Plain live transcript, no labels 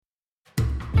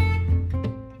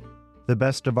The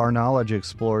Best of Our Knowledge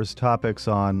explores topics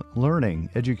on learning,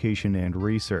 education, and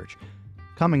research.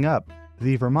 Coming up,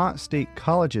 the Vermont State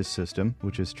Colleges system,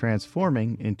 which is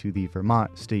transforming into the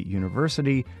Vermont State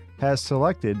University, has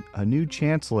selected a new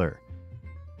chancellor.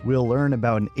 We'll learn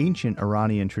about an ancient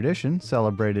Iranian tradition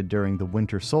celebrated during the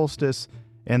winter solstice,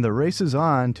 and the race is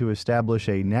on to establish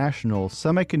a national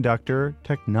semiconductor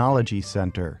technology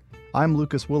center. I'm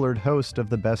Lucas Willard, host of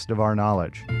The Best of Our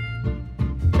Knowledge.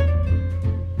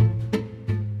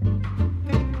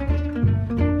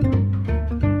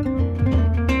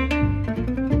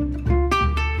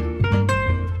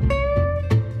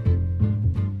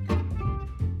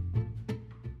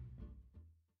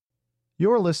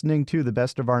 You're listening to The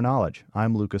Best of Our Knowledge.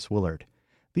 I'm Lucas Willard.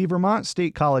 The Vermont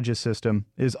State Colleges system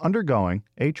is undergoing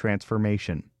a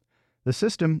transformation. The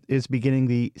system is beginning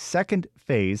the second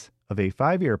phase of a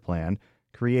 5-year plan,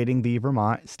 creating the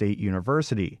Vermont State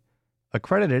University.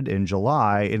 Accredited in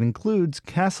July, it includes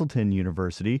Castleton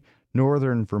University,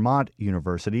 Northern Vermont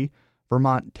University,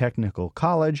 Vermont Technical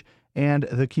College, and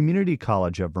the Community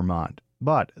College of Vermont.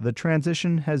 But the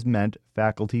transition has meant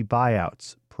faculty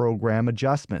buyouts, program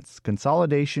adjustments,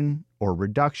 consolidation or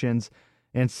reductions,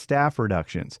 and staff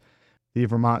reductions. The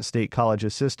Vermont State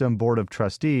Colleges System Board of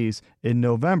Trustees in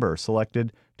November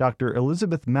selected Dr.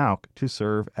 Elizabeth Mauck to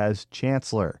serve as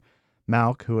chancellor.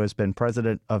 Mauck, who has been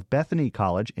president of Bethany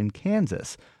College in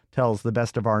Kansas, tells The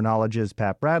Best of Our Knowledge's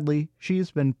Pat Bradley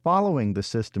she's been following the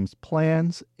system's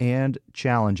plans and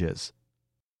challenges.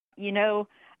 You know,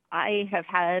 I have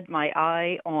had my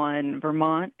eye on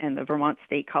Vermont and the Vermont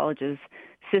State Colleges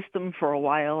system for a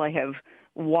while. I have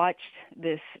watched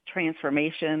this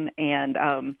transformation, and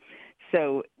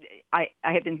so I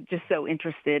have been just so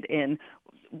interested in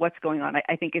what's going on.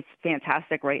 I think it's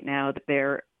fantastic right now that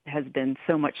there has been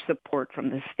so much support from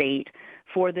the state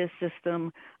for this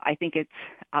system. I think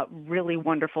it's really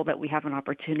wonderful that we have an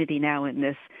opportunity now in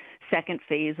this second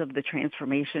phase of the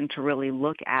transformation to really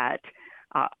look at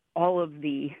all of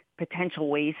the potential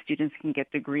ways students can get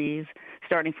degrees,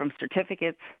 starting from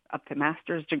certificates up to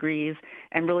master's degrees,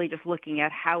 and really just looking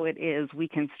at how it is we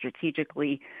can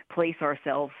strategically place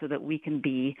ourselves so that we can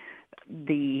be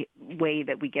the way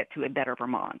that we get to a better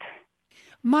Vermont.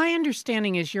 My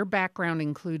understanding is your background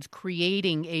includes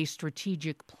creating a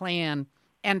strategic plan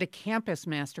and a campus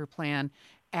master plan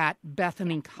at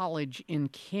Bethany College in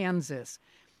Kansas.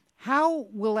 How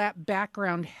will that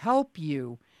background help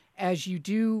you as you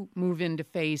do move into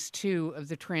phase 2 of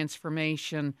the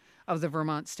transformation of the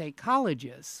Vermont State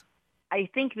Colleges? I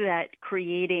think that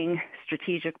creating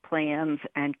strategic plans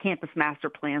and campus master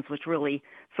plans, which really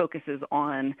focuses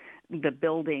on the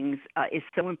buildings, is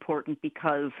so important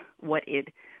because what it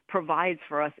provides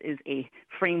for us is a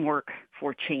framework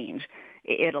for change.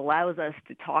 It allows us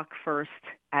to talk first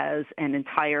as an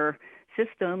entire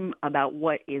system about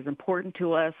what is important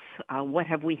to us, what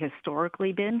have we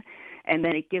historically been, and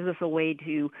then it gives us a way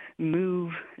to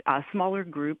move smaller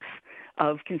groups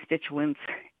of constituents,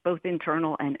 both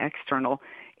internal and external,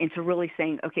 into really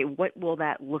saying, okay, what will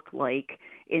that look like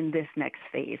in this next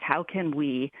phase? How can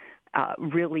we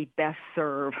really best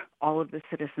serve all of the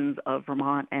citizens of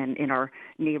Vermont and in our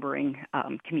neighboring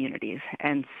communities?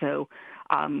 And so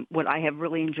what I have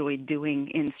really enjoyed doing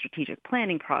in strategic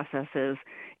planning processes,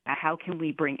 how can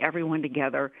we bring everyone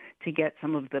together to get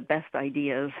some of the best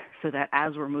ideas so that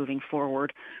as we're moving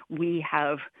forward, we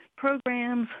have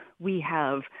programs, we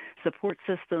have support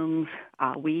systems,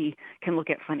 we can look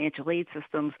at financial aid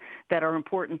systems that are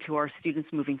important to our students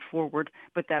moving forward,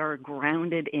 but that are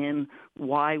grounded in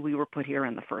why we were put here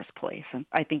in the first place. And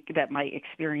I think that my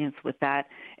experience with that,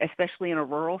 especially in a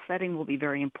rural setting, will be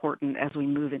very important as we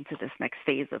move into this next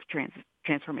phase of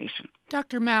transformation.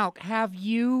 Dr. Mauck, have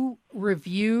you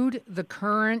reviewed the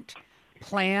current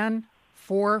plan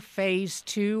for phase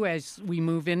 2 as we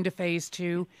move into phase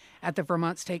 2 at the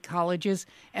Vermont State Colleges?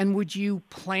 And would you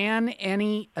plan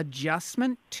any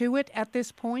adjustment to it at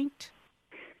this point?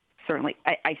 Certainly.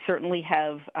 I certainly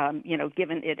have,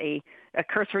 given it a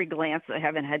cursory glance. I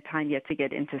haven't had time yet to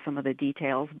get into some of the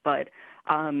details, but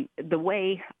the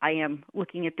way I am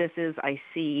looking at this is I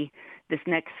see this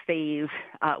next phase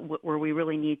where we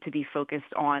really need to be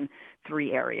focused on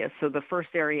 3 areas. So the first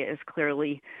area is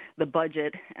clearly the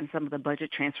budget and some of the budget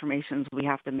transformations we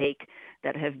have to make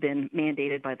that have been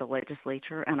mandated by the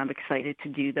legislature, and I'm excited to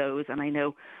do those. And I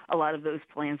know a lot of those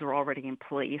plans are already in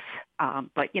place,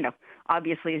 but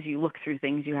obviously as you look through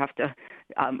things, you have to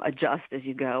adjust as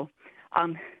you go.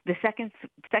 The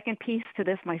second piece to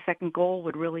this, my second goal,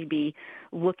 would really be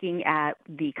looking at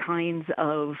the kinds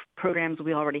of programs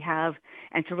we already have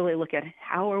and to really look at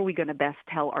how are we going to best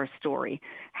tell our story.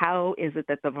 How is it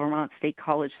that the Vermont State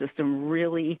College system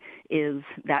really is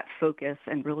that focus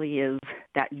and really is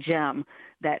that gem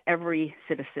that every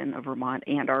citizen of Vermont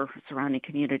and our surrounding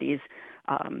communities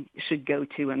should go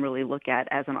to and really look at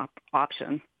as an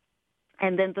option.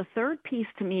 And then the third piece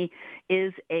to me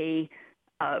is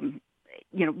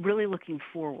really looking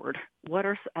forward.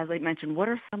 As I mentioned, what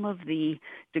are some of the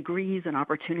degrees and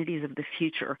opportunities of the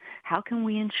future? How can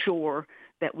we ensure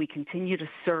that we continue to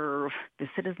serve the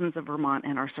citizens of Vermont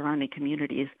and our surrounding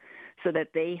communities so that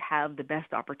they have the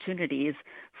best opportunities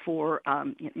for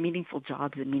meaningful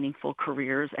jobs and meaningful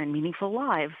careers and meaningful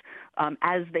lives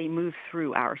as they move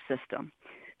through our system?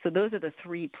 So those are the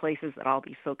three places that I'll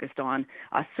be focused on,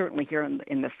 certainly here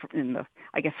in the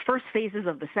I guess first phases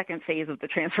of the second phase of the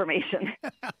transformation.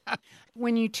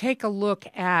 When you take a look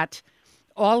at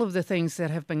all of the things that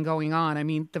have been going on, I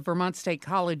mean, the Vermont State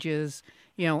Colleges,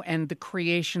 and the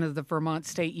creation of the Vermont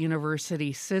State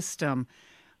University system,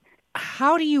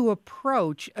 how do you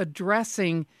approach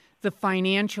addressing the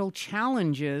financial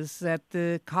challenges that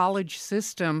the college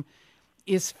system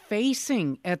is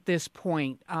facing at this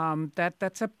point?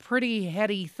 That's a pretty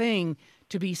heady thing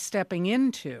to be stepping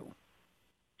into.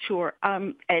 Sure.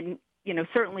 And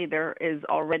certainly there is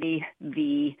already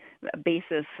the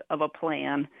basis of a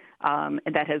plan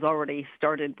that has already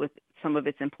started with some of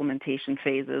its implementation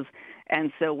phases.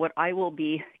 And so what I will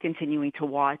be continuing to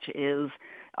watch is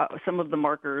some of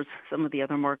the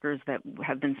other markers that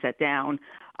have been set down.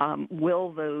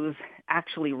 Will those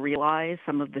actually realize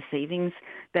some of the savings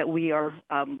that we are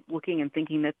looking and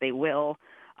thinking that they will?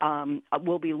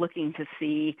 We'll be looking to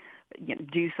see,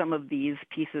 do some of these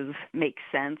pieces make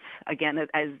sense? Again,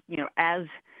 as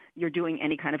you're doing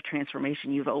any kind of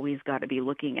transformation, you've always got to be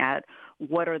looking at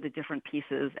what are the different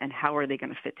pieces and how are they going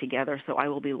to fit together. So I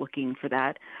will be looking for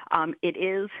that. It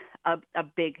is a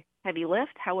big, heavy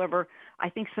lift. However, I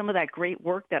think some of that great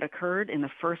work that occurred in the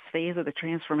first phase of the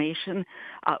transformation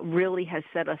really has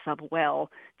set us up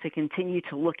well to continue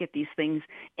to look at these things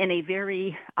in a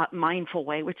very mindful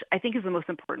way, which I think is the most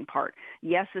important part.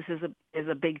 Yes, this is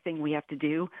a big thing we have to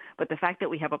do, but the fact that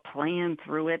we have a plan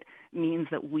through it means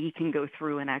that we can go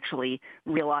through and actually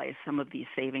realize some of these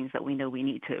savings that we know we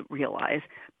need to realize,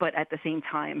 but at the same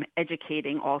time,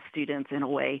 educating all students in a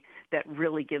way that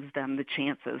really gives them the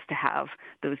chances to have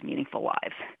those meaningful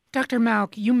lives. Dr.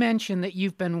 Mauck, you mentioned that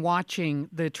you've been watching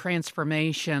the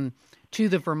transformation to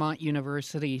the Vermont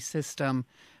University system,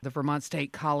 the Vermont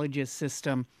State Colleges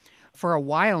system, for a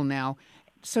while now.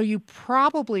 So you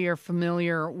probably are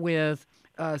familiar with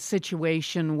a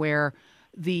situation where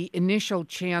the initial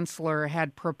chancellor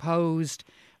had proposed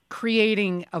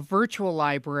creating a virtual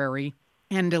library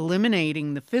and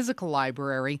eliminating the physical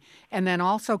library, and then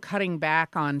also cutting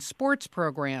back on sports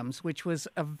programs, which was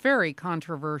a very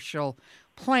controversial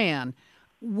plan.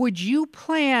 Would you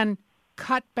plan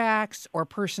cutbacks or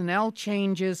personnel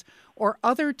changes or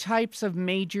other types of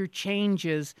major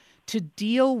changes to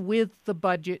deal with the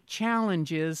budget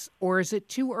challenges, or is it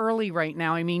too early right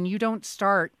now? I mean, you don't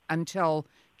start until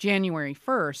January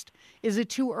 1st. Is it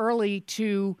too early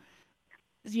to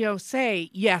say,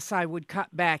 yes, I would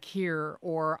cut back here,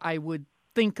 or I would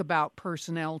think about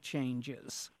personnel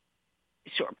changes?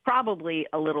 Sure, probably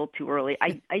a little too early.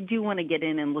 I do want to get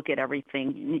in and look at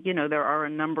everything. There are a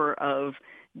number of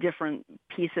different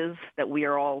pieces that we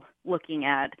are all looking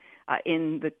at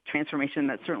in the transformation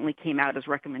that certainly came out as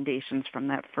recommendations from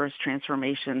that first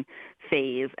transformation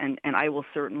phase. And I will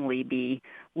certainly be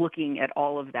looking at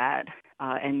all of that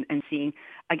and seeing,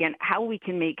 again, how we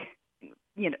can make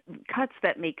cuts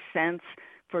that make sense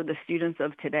for the students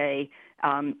of today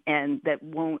and that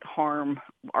won't harm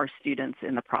our students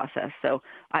in the process. So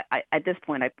at this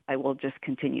point, I will just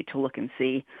continue to look and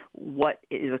see what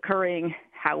is occurring,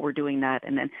 how we're doing that,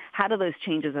 and then how do those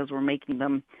changes as we're making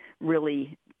them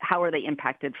really, how are they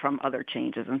impacted from other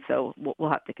changes? And so we'll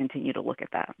have to continue to look at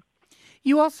that.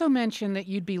 You also mentioned that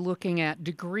you'd be looking at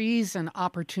degrees and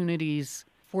opportunities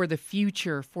for the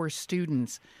future for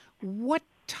students. What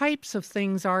types of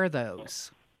things are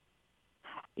those?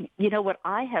 What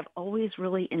I have always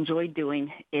really enjoyed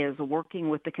doing is working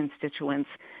with the constituents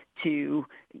to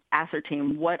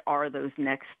ascertain what are those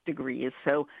next degrees.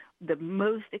 So the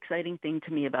most exciting thing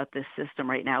to me about this system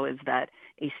right now is that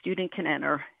a student can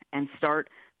enter and start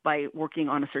by working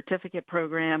on a certificate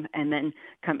program and then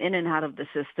come in and out of the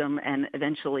system and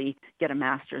eventually get a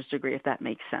master's degree, if that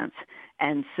makes sense.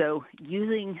 And so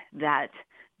using that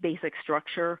basic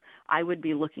structure, I would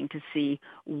be looking to see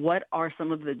what are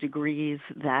some of the degrees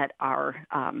that our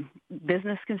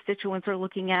business constituents are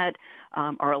looking at,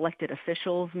 our elected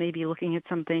officials may be looking at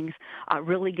some things,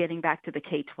 really getting back to the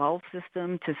K-12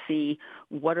 system to see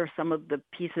what are some of the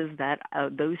pieces that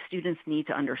those students need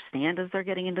to understand as they're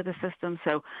getting into the system.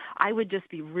 So I would just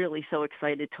be really so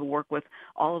excited to work with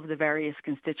all of the various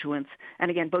constituents, and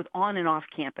again, both on and off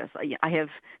campus. I have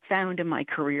found in my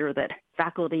career that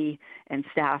faculty and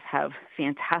staff have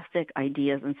fantastic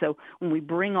ideas. And so when we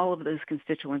bring all of those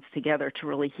constituents together to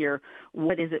really hear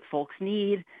what is it folks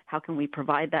need, how can we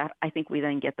provide that, I think we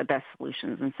then get the best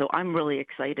solutions. And so I'm really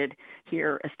excited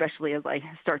here, especially as I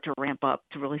start to ramp up,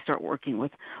 to really start working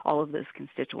with all of those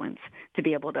constituents to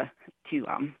be able to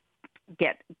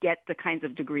get the kinds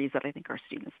of degrees that I think our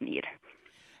students need.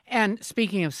 And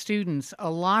speaking of students, a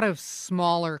lot of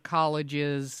smaller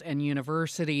colleges and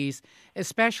universities,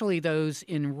 especially those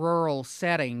in rural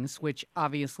settings, which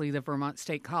obviously the Vermont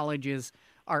State Colleges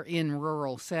are in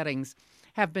rural settings,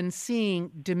 have been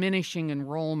seeing diminishing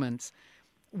enrollments.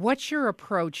 What's your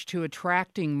approach to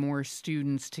attracting more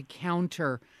students to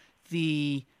counter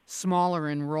the smaller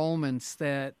enrollments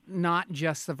that not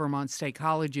just the Vermont State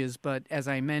Colleges, but as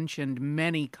I mentioned,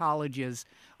 many colleges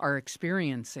are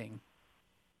experiencing?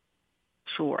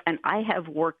 Sure. And I have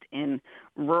worked in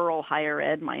rural higher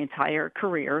ed my entire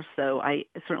career, so I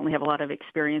certainly have a lot of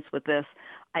experience with this.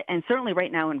 And certainly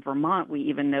right now in Vermont, we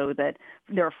even know that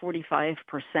there are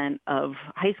 45% of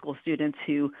high school students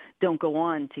who don't go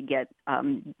on to get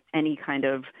any kind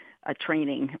of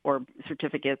training or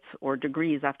certificates or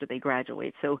degrees after they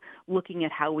graduate. So looking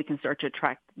at how we can start to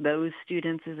attract those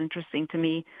students is interesting to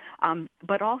me.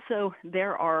 But also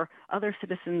there are other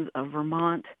citizens of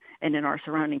Vermont and in our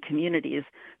surrounding communities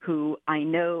who I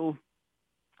know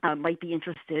might be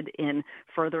interested in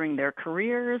furthering their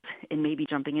careers and maybe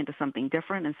jumping into something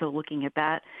different. And so looking at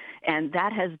that, and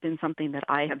that has been something that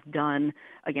I have done,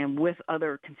 again, with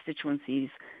other constituencies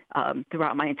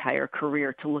throughout my entire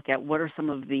career to look at what are some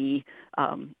of the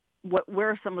where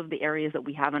are some of the areas that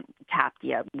we haven't tapped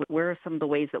yet? Where are some of the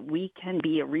ways that we can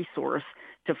be a resource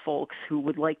to folks who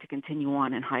would like to continue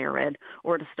on in higher ed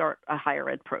or to start a higher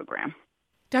ed program?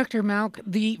 Dr. Malk,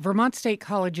 the Vermont State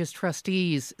Colleges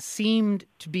trustees seemed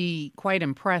to be quite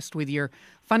impressed with your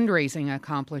fundraising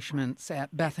accomplishments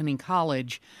at Bethany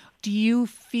College. Do you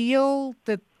feel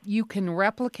that you can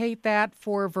replicate that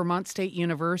for Vermont State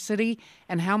University?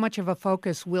 And how much of a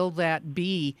focus will that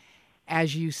be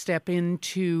as you step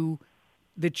into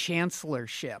the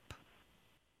chancellorship?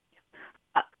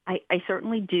 I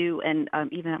certainly do. And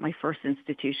even at my first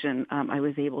institution, I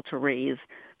was able to raise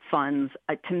funds.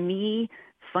 To me,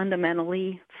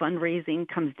 fundamentally, fundraising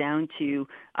comes down to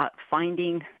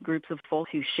finding groups of folks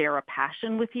who share a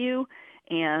passion with you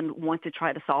and want to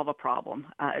try to solve a problem.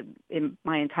 In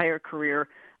my entire career,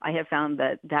 I have found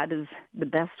that that is the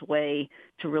best way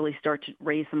to really start to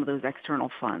raise some of those external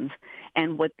funds.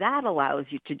 And what that allows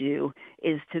you to do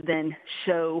is to then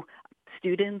show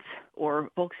students or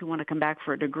folks who want to come back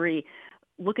for a degree,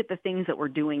 look at the things that we're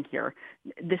doing here.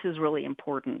 This is really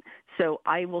important. So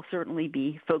I will certainly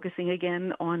be focusing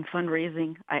again on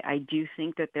fundraising. I do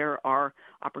think that there are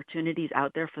opportunities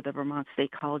out there for the Vermont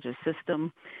State Colleges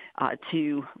system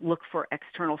to look for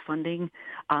external funding.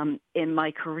 In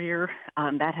my career,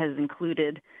 that has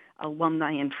included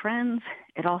alumni and friends.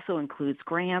 It also includes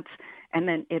grants. And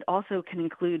then it also can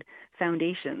include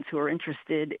foundations who are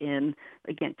interested in,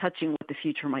 again, touching what the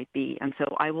future might be. And so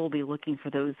I will be looking for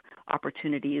those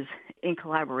opportunities in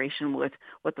collaboration with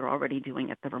what they're already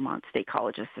doing at the Vermont State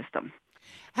Colleges system.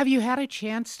 Have you had a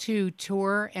chance to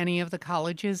tour any of the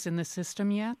colleges in the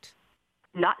system yet?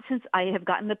 Not since I have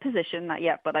gotten the position, not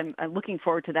yet, but I'm looking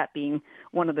forward to that being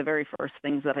one of the very first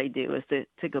things that I do is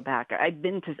to go back.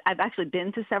 I've actually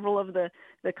been to several of the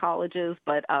colleges,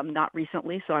 but not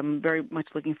recently. So I'm very much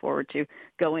looking forward to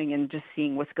going and just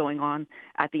seeing what's going on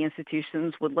at the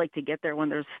institutions. Would like to get there when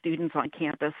there's students on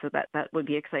campus, so that would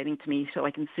be exciting to me, so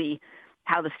I can see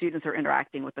how the students are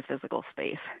interacting with the physical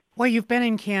space. Well, you've been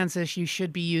in Kansas. You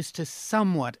should be used to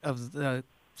somewhat of the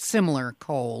similar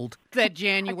cold that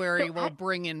January will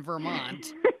bring in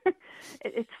Vermont.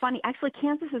 It's funny. Actually,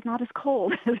 Kansas is not as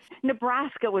cold.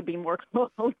 Nebraska would be more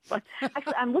cold. But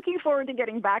actually, I'm looking forward to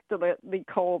getting back to the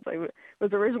cold. I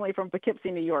was originally from Poughkeepsie,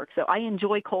 New York, so I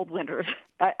enjoy cold winters.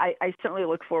 I certainly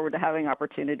look forward to having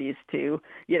opportunities to,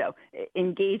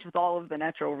 engage with all of the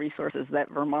natural resources that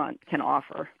Vermont can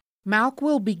offer. Malk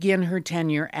will begin her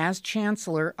tenure as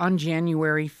chancellor on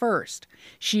January 1st.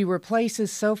 She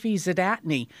replaces Sophie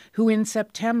Zadatny, who in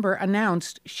September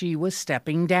announced she was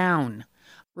stepping down.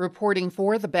 Reporting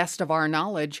for the best of our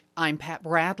knowledge, I'm Pat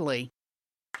Bradley.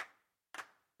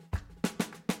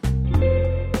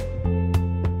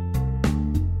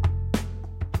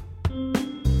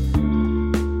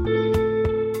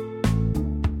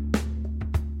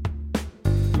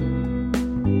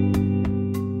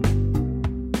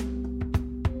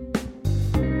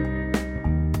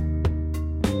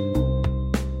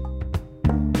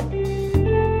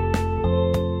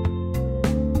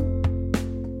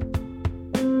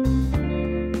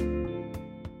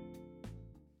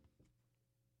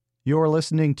 You're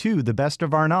listening to The Best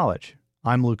of Our Knowledge.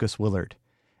 I'm Lucas Willard.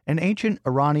 An ancient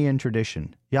Iranian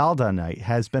tradition, Yalda Night,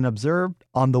 has been observed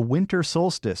on the winter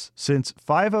solstice since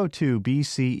 502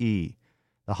 BCE.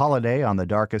 The holiday on the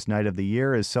darkest night of the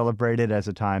year is celebrated as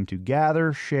a time to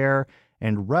gather, share,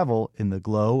 and revel in the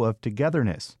glow of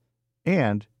togetherness,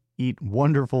 and eat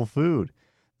wonderful food.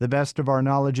 The Best of Our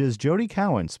Knowledge's Jody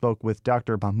Cowan spoke with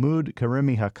Dr. Mahmoud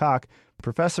Karimi Hakak,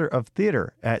 professor of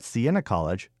theater at Siena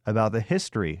College, about the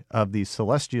history of the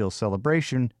celestial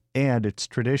celebration and its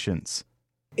traditions.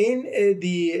 In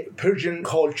the Persian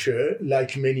culture,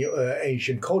 like many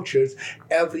ancient cultures,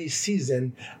 every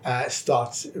season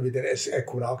starts with an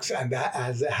equinox, and that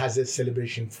has a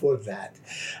celebration for that.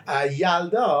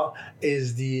 Yalda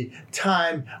is the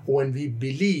time when we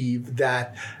believe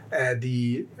that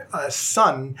the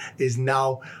sun is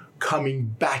now coming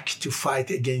back to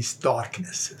fight against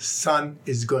darkness. Sun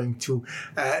is going to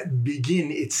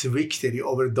begin its victory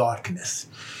over darkness.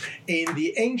 In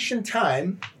the ancient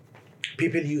time,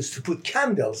 people used to put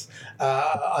candles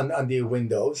on the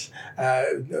windows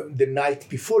the night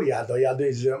before Yalda. Yalda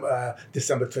is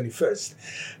December 21st.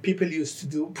 People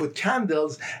used to put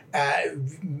candles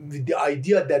with the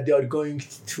idea that they are going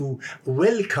to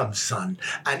welcome sun,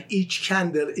 and each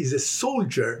candle is a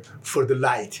soldier for the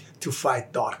light to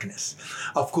fight darkness.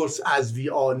 Of course, as we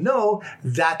all know,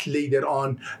 that later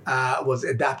on was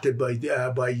adapted by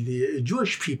the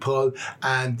Jewish people,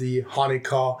 and the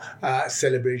Hanukkah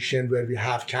celebration where we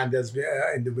have candles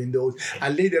in the windows,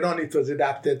 and later on it was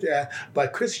adapted by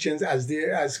Christians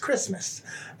as Christmas,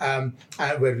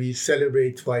 where we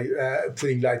celebrate by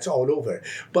putting lights all over.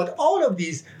 But all of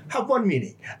these have one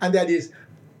meaning, and that is,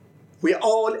 we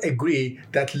all agree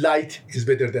that light is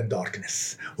better than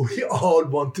darkness. We all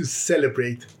want to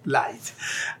celebrate light.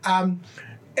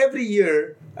 Every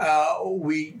year,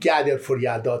 we gather for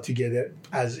Yalda together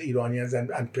as Iranians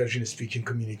and Persian-speaking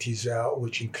communities,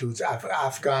 which includes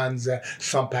Afghans,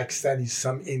 some Pakistanis,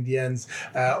 some Indians,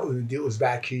 the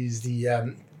Uzbekis,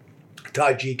 the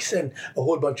Tajiks, and a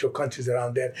whole bunch of countries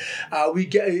around there. We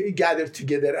gather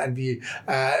together and we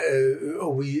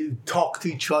talk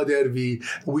to each other.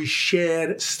 We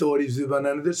share stories with one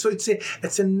another. So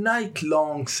it's a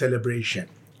night-long celebration.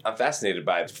 I'm fascinated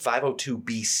by 502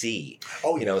 BC,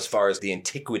 as far as the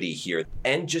antiquity here,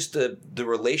 and just the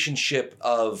relationship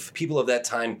of people of that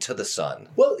time to the sun.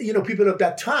 Well, people of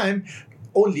that time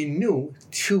only knew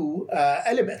two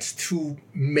elements, two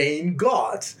main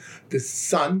gods, the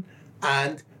sun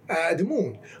and the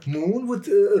moon. Moon would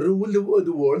rule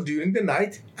the world during the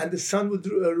night, and the sun would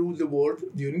rule the world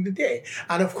during the day.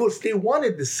 And of course, they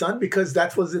wanted the sun because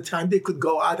that was the time they could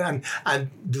go out and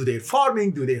do their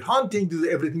farming, do their hunting, do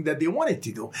everything that they wanted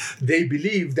to do. They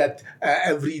believed that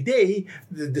every day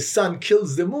the sun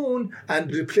kills the moon and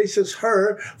replaces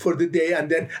her for the day, and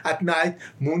then at night,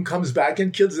 moon comes back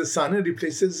and kills the sun and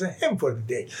replaces him for the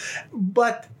day.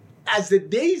 But as the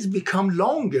days become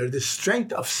longer, the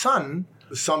strength of sun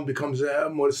becomes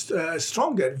more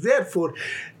stronger. Therefore,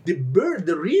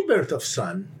 the rebirth of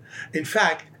sun, in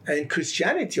fact, in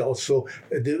Christianity also,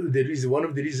 one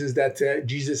of the reasons that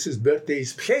Jesus' birthday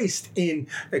is placed in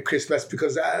Christmas,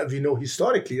 because we know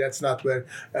historically that's not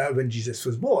when Jesus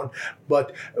was born.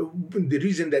 But the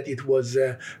reason that it was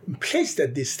placed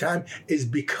at this time is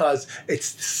because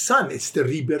it's the sun, it's the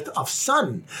rebirth of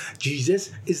sun.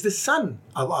 Jesus is the sun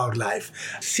of our life.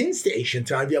 Since the ancient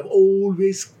time, we have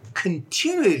always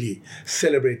continually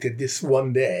celebrated this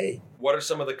one day. What are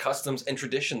some of the customs and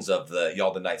traditions of the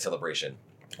Yalda Night celebration?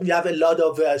 We have a lot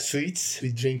of sweets.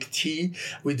 We drink tea.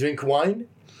 We drink wine.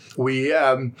 We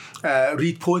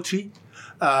read poetry.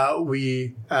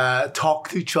 We talk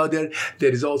to each other.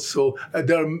 There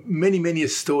are many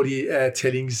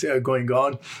storytellings going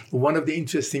on. One of the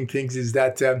interesting things is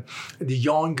that the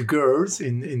young girls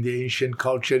in the ancient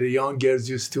culture, the young girls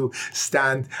used to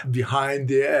stand behind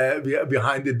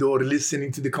the door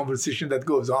listening to the conversation that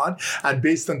goes on, and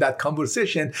based on that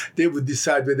conversation, they would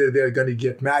decide whether they're going to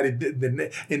get married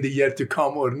in the year to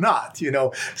come or not.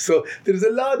 So there's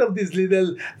a lot of these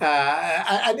little,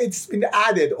 and it's been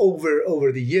added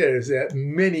over the years.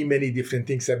 Many different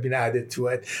things have been added to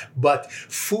it, but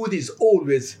food has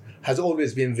always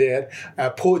been there.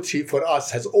 Poetry for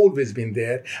us has always been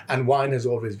there, and wine has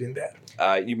always been there.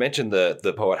 You mentioned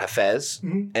the poet Hafez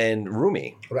and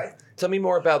Rumi. Right. Tell me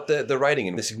more about the writing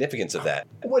and the significance of that.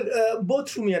 Well,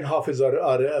 both Rumi and Hafez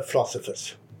are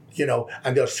philosophers.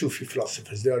 and they are Sufi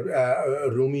philosophers. They are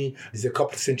Rumi is a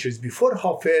couple of centuries before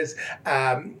Hafiz,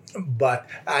 and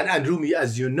Rumi,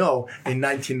 as you know, in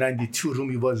 1992,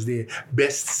 Rumi was the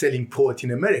best-selling poet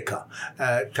in America,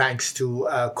 thanks to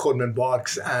Coleman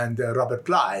Barks and Robert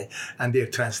Bly and their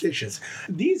translations.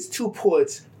 These two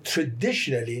poets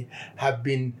traditionally have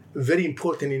been very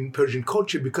important in Persian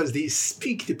culture because they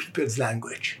speak the people's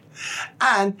language.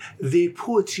 And their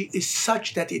poetry is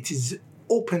such that it is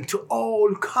open to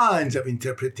all kinds of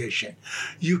interpretation.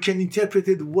 You can interpret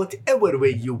it whatever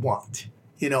way you want.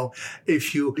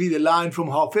 If you read a line from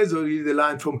Hafiz or read a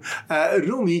line from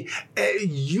Rumi,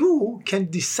 you can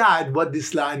decide what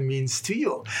this line means to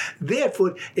you.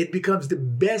 Therefore, it becomes the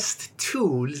best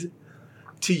tool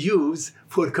to use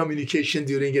for communication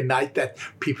during a night that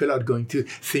people are going to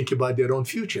think about their own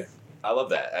future. I love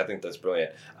that. I think that's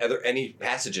brilliant. Are there any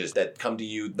passages that come to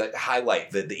you that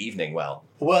highlight the evening well?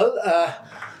 Well,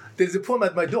 there's a poem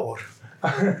at my door,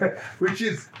 which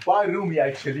is by Rumi,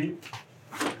 actually.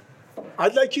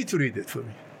 I'd like you to read it for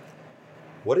me.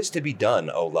 What is to be done,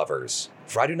 O lovers?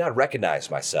 For I do not recognize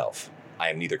myself. I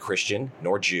am neither Christian,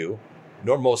 nor Jew,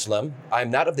 nor Muslim. I am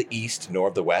not of the East, nor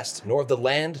of the West, nor of the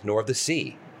land, nor of the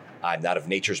sea. I am not of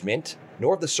nature's mint,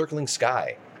 nor of the circling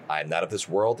sky. I am not of this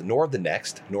world, nor of the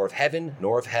next, nor of heaven,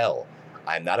 nor of hell.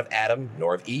 I am not of Adam,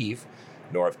 nor of Eve,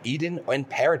 nor of Eden and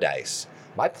paradise.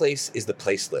 My place is the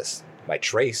placeless. My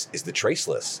trace is the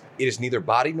traceless. It is neither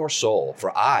body nor soul,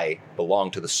 for I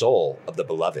belong to the soul of the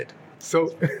beloved.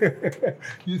 So,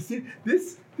 you see,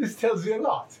 this tells you a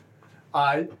lot.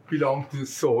 I belong to the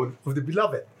soul of the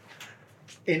beloved.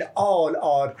 In all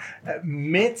our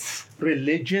myths,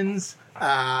 religions,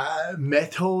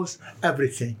 methods,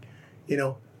 everything,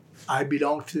 I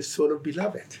belong to the soul of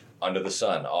beloved. Under the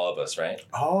sun, all of us, right?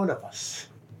 All of us.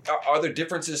 Are there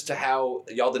differences to how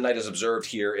Yalda Night is observed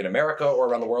here in America or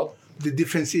around the world? The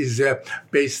difference is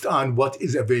based on what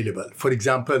is available. For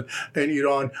example, in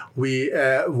Iran,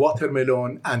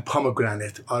 watermelon and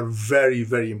pomegranate are very,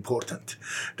 very important.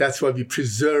 That's why we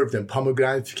preserve them.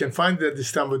 Pomegranate, you can find it at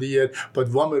this time of the year, but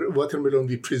watermelon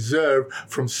we preserve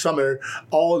from summer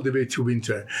all the way to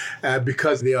winter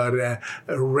because they are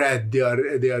red. They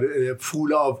are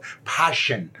full of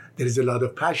passion. There is a lot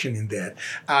of passion in there.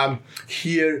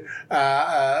 Here,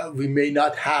 we may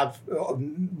not have,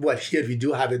 here we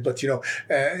do have it, but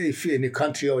if in a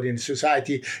country or in a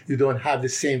society you don't have the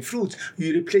same fruits,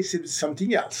 you replace it with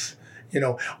something else.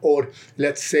 Or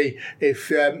let's say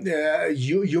if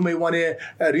you may want to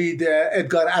read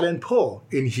Edgar Allan Poe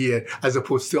in here as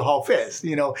opposed to Hafiz.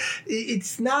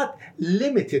 It's not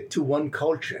limited to one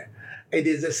culture. It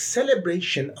is a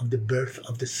celebration of the birth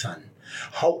of the sun.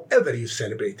 However you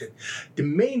celebrate it, the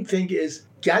main thing is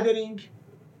gathering,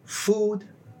 food,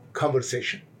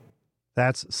 conversation.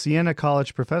 That's Siena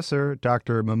College professor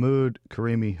Dr. Mahmoud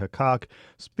Karimi Haqqaq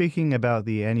speaking about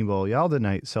the annual Yalda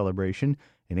Night celebration,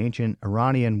 an ancient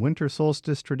Iranian winter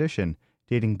solstice tradition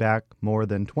dating back more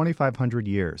than 2,500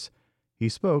 years. He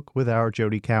spoke with our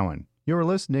Jody Cowan. You're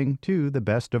listening to The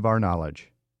Best of Our Knowledge.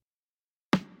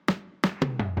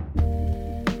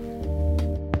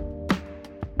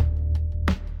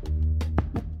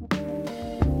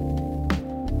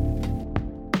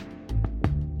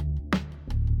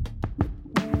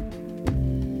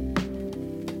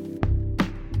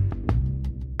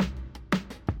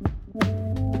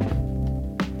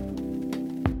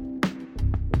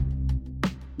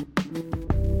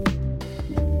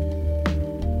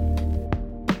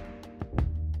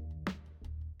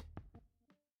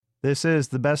 This is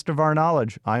The Best of Our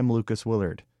Knowledge. I'm Lucas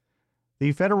Willard.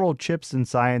 The Federal CHIPS and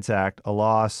Science Act, a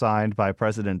law signed by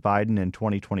President Biden in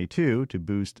 2022 to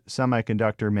boost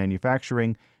semiconductor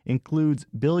manufacturing, includes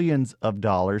billions of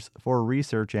dollars for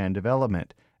research and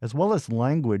development, as well as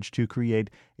language to create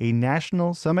a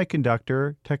National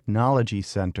Semiconductor Technology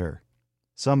Center.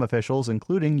 Some officials,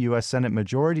 including U.S. Senate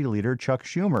Majority Leader Chuck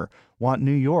Schumer, want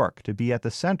New York to be at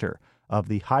the center of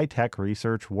the high-tech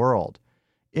research world.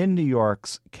 In New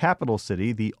York's capital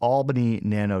city, the Albany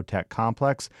Nanotech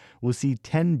Complex will see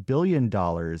 $10 billion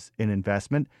in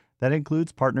investment that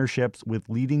includes partnerships with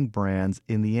leading brands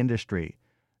in the industry.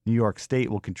 New York State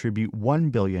will contribute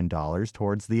 $1 billion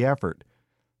towards the effort.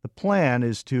 The plan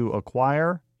is to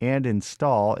acquire and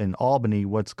install in Albany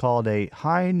what's called a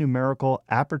high numerical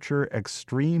aperture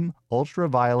extreme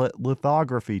ultraviolet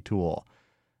lithography tool.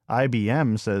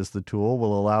 IBM says the tool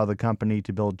will allow the company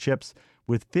to build chips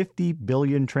with 50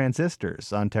 billion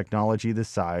transistors on technology the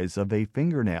size of a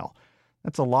fingernail.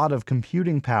 That's a lot of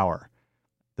computing power.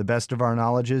 The Best of Our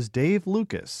Knowledge's Dave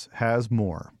Lucas has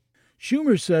more.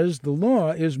 Schumer says the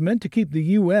law is meant to keep the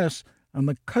U.S. on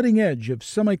the cutting edge of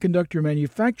semiconductor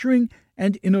manufacturing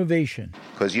and innovation.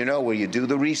 Because where you do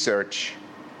the research,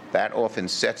 that often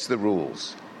sets the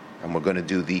rules. And we're going to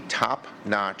do the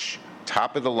top-notch,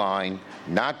 top-of-the-line,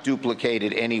 not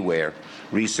duplicated anywhere,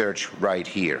 research right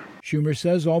here. Schumer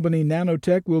says Albany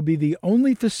Nanotech will be the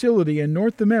only facility in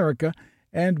North America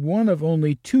and one of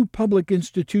only 2 public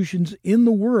institutions in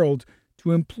the world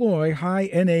to employ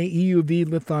high-NA EUV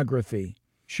lithography.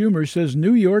 Schumer says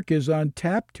New York is on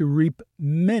tap to reap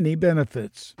many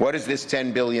benefits. What does this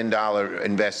 $10 billion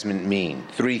investment mean?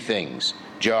 3 things.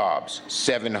 Jobs,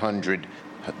 700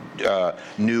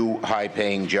 new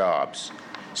high-paying jobs.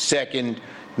 Second,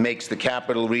 makes the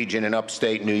capital region in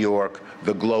upstate New York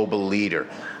the global leader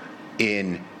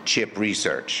in chip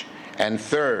research. And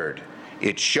third,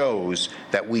 it shows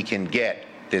that we can get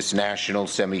this National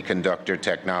Semiconductor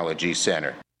Technology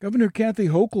Center. Governor Kathy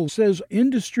Hochul says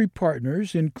industry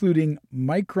partners, including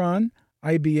Micron,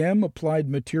 IBM, Applied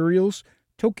Materials,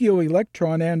 Tokyo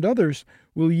Electron, and others,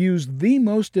 will use the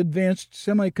most advanced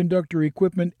semiconductor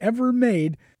equipment ever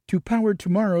made to power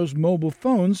tomorrow's mobile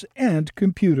phones and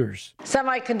computers.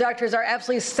 Semiconductors are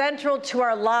absolutely central to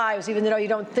our lives, even though you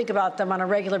don't think about them on a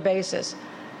regular basis.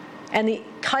 And the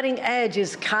cutting edge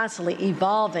is constantly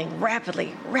evolving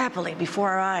rapidly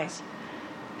before our eyes.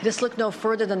 Just look no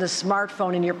further than the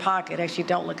smartphone in your pocket. Actually,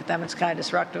 don't look at them. It's kind of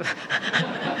disruptive.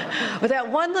 But that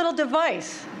one little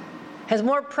device has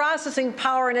more processing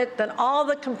power in it than all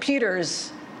the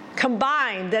computers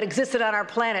combined that existed on our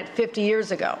planet 50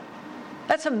 years ago.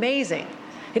 That's amazing.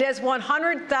 It has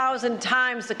 100,000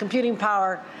 times the computing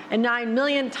power and 9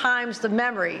 million times the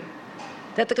memory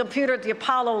that the computer at the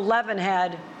Apollo 11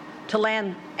 had to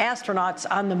land astronauts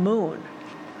on the moon.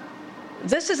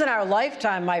 This is in our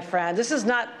lifetime, my friend. This is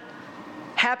not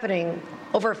happening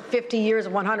over 50 years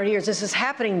or 100 years. This is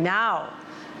happening now.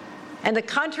 And the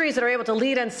countries that are able to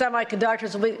lead on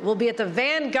semiconductors will be at the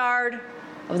vanguard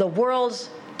of the world's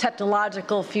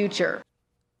technological future.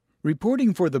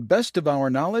 Reporting for the Best of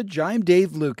Our Knowledge, I'm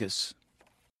Dave Lucas.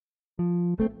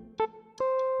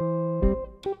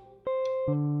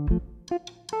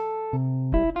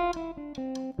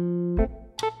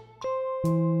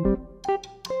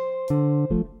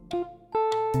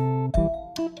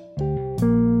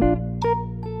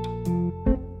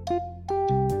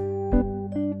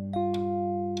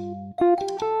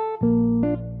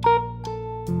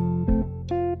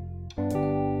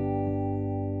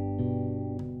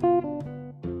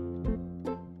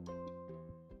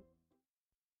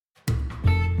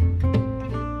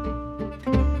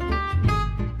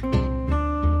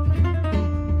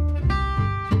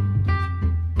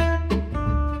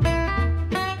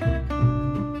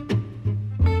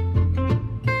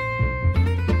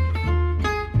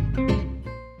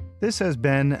 This has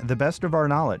been The Best of Our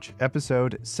Knowledge,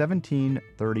 episode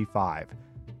 1735.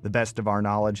 The Best of Our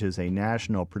Knowledge is a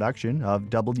national production of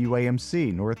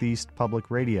WAMC, Northeast Public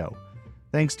Radio.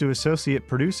 Thanks to associate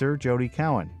producer Jody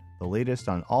Cowan. The latest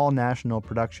on all National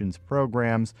Productions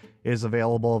programs is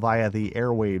available via the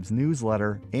Airwaves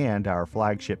newsletter and our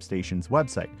flagship station's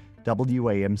website,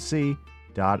 WAMC.org.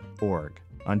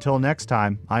 Until next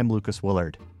time, I'm Lucas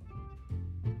Willard.